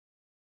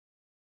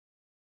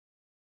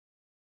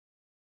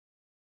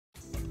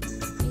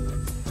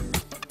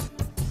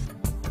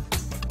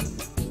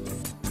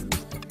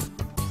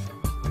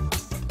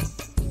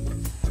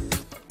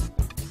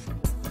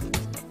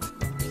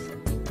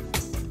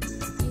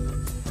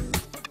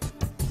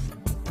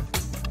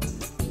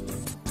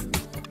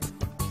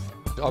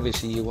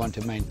Obviously, you want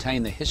to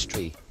maintain the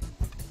history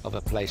of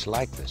a place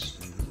like this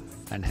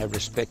and have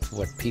respect for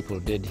what people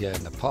did here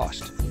in the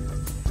past.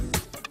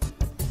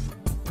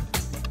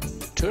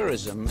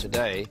 Tourism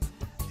today,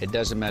 it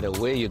doesn't matter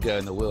where you go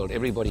in the world,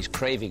 everybody's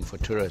craving for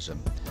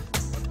tourism.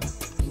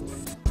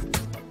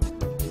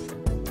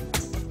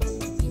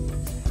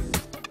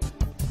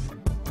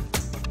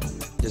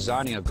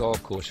 Designing a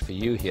golf course for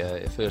you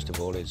here, first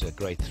of all, is a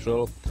great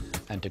thrill.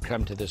 And to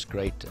come to this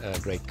great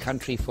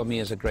country for me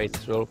is a great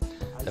thrill.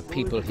 The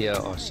people here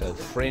are so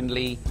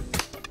friendly.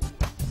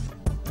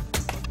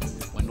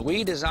 When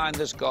we designed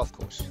this golf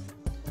course,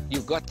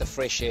 you've got the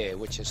fresh air,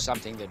 which is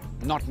something that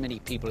not many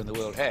people in the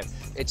world have.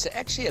 It's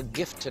actually a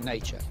gift to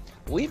nature.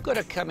 We've got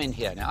to come in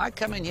here. Now, I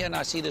come in here and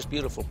I see this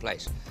beautiful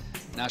place.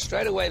 Now,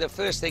 straight away, the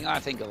first thing I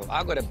think of,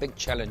 I've got a big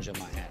challenge in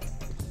my hand.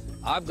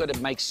 I've got to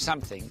make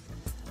something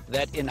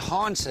that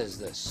enhances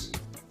this.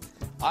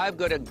 I've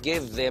got to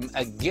give them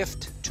a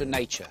gift to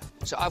nature.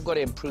 So I've got to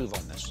improve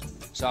on this.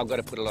 So I've got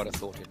to put a lot of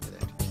thought into that.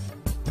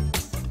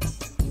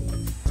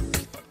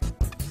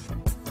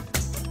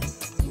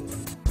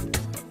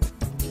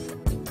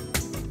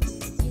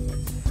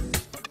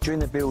 During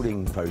the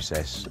building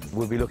process,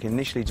 we'll be looking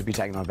initially to be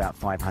taking on about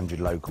 500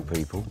 local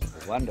people.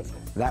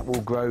 Wonderful. That will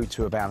grow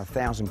to about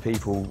 1,000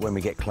 people when we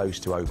get close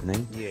to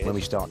opening, yes. When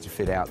we start to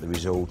fit out the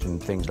resort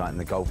and things like, and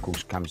the golf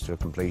course comes to a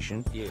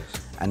completion. Yes.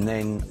 And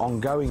then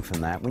ongoing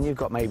from that, when you've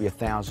got maybe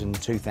 1,000,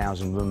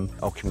 2,000 room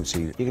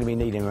occupancy, you're going to be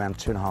needing around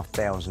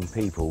 2,500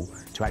 people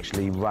to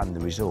actually run the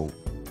resort.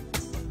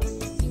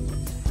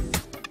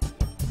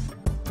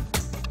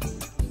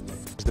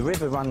 The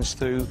river runs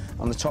through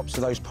on the tops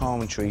of those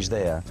palm trees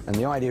there, and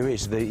the idea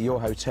is that your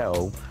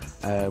hotel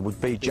would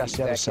be just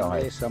the other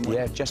side.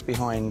 Yeah, just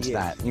behind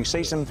that. You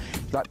see some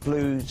like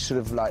blue sort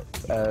of like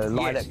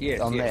light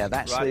on there.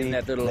 That's right in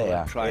that little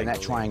triangle. In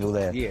that triangle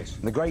there. Yes.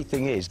 And the great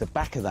thing is the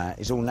back of that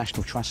is all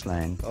National Trust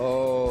land.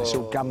 Oh, it's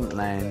all government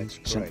land,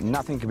 so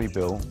nothing can be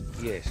built.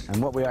 Yes.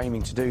 And what we're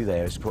aiming to do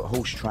there is put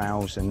horse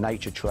trails and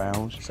nature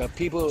trails. So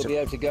people will be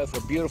able to go for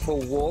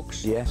beautiful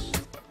walks. Yes.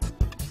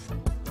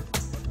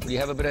 Do you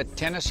have a bit of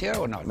tennis here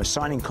or not? We're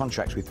signing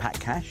contracts with Pat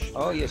Cash.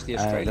 Oh, yes, the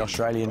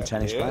Australian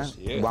tennis player.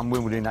 Yes. Won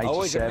Wimbledon in '87. I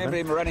always remember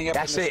him running up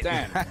in the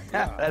stand.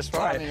 Yeah, that's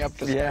right. Running up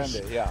the stand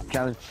there,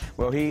 yeah.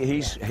 Well,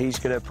 he's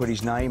going to put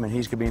his name, and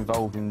he's going to be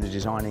involved in the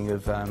designing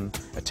of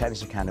a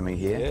tennis academy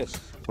here. Yes.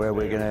 Where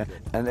we're going to...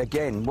 And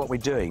again, what we're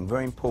doing,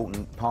 very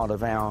important part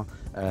of our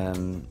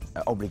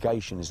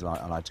obligation, as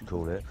I like to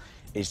call it,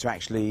 is to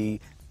actually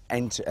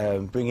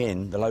bring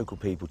in the local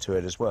people to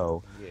it as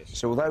well. Yes.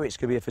 So although it's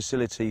going to be a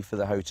facility for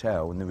the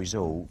hotel and the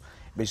resort,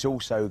 it's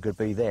also going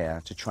to be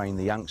there to train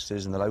the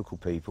youngsters and the local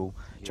people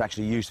to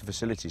actually use the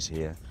facilities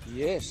here.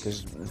 Yes.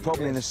 Because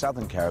probably in the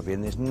Southern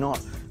Caribbean,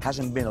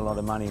 hasn't been a lot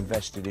of money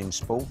invested in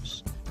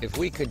sports. If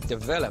we could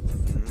develop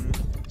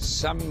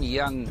some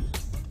young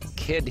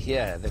kid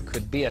here that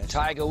could be a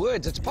Tiger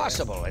Woods, it's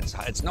possible.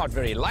 It's not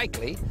very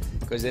likely,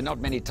 because there are not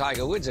many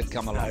Tiger Woods that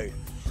come along. No.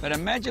 But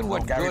imagine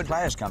what good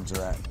players come to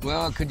that.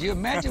 Well, could you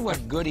imagine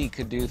what good he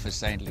could do for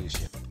St.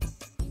 Lucia?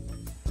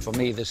 For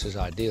me, this is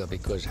ideal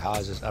because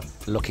houses up,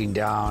 looking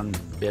down,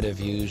 better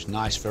views,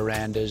 nice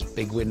verandas,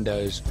 big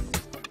windows.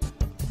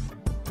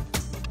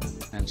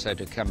 And so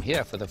to come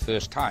here for the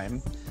first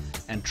time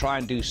and try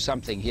and do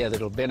something here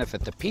that'll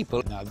benefit the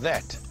people, now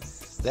that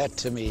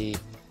to me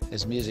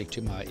is music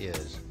to my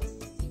ears.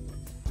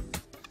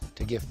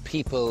 To give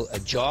people a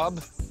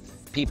job,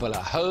 people a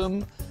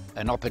home,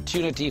 an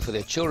opportunity for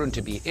their children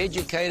to be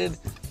educated.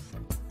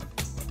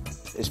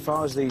 As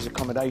far as these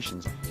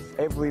accommodations,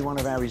 every one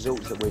of our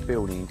resorts that we're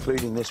building,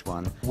 including this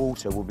one,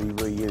 water will be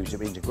reused. It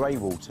means grey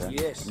water.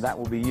 Yes. That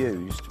will be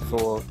used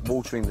for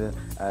watering the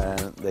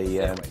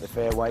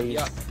fairways.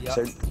 Yeah.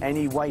 So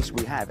any waste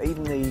we have,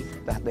 even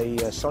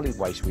the solid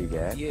waste we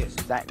get, yes.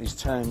 that is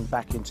turned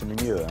back into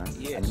manure,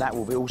 yes. and that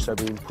will be also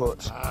being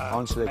put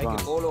onto the ground.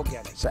 Make it all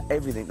organic. So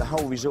everything, the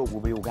whole resort will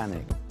be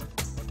organic.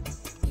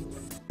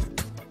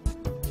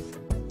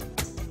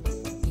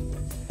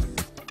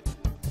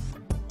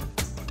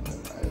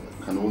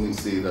 I can only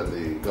say that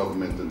the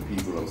government and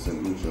people of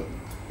St. Lucia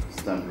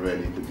stand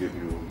ready to give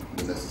you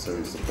the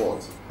necessary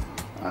support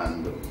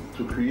and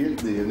to create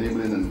the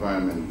enabling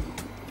environment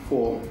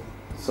for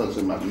such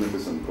a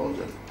magnificent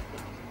project.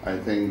 I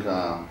think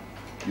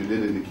you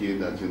did indicate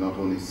that you're not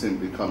only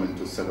simply coming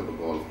to set up a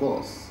golf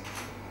course,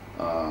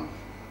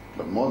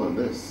 but more than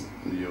this,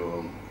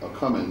 you are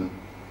coming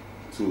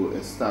to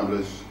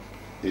establish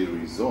a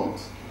resort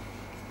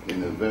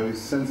in a very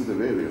sensitive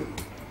area.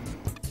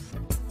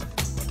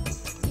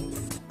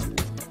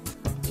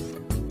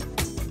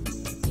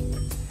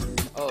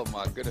 Oh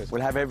my goodness.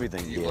 We'll have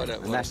everything here,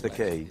 and that's the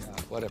key. Yeah,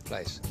 what a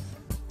place.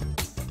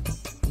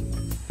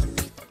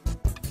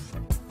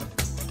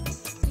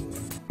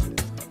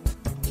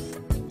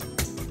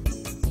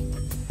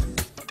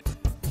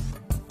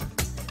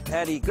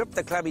 And he gripped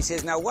the club, he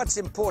says, now what's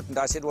important?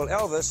 I said, well,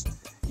 Elvis,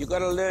 you've got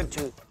to learn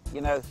to,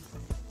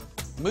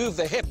 move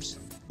the hips.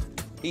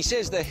 He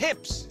says, the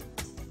hips.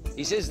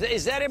 He says,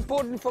 is that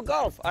important for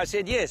golf? I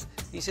said, yes.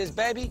 He says,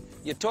 baby,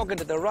 You're talking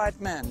to the right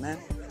man, man.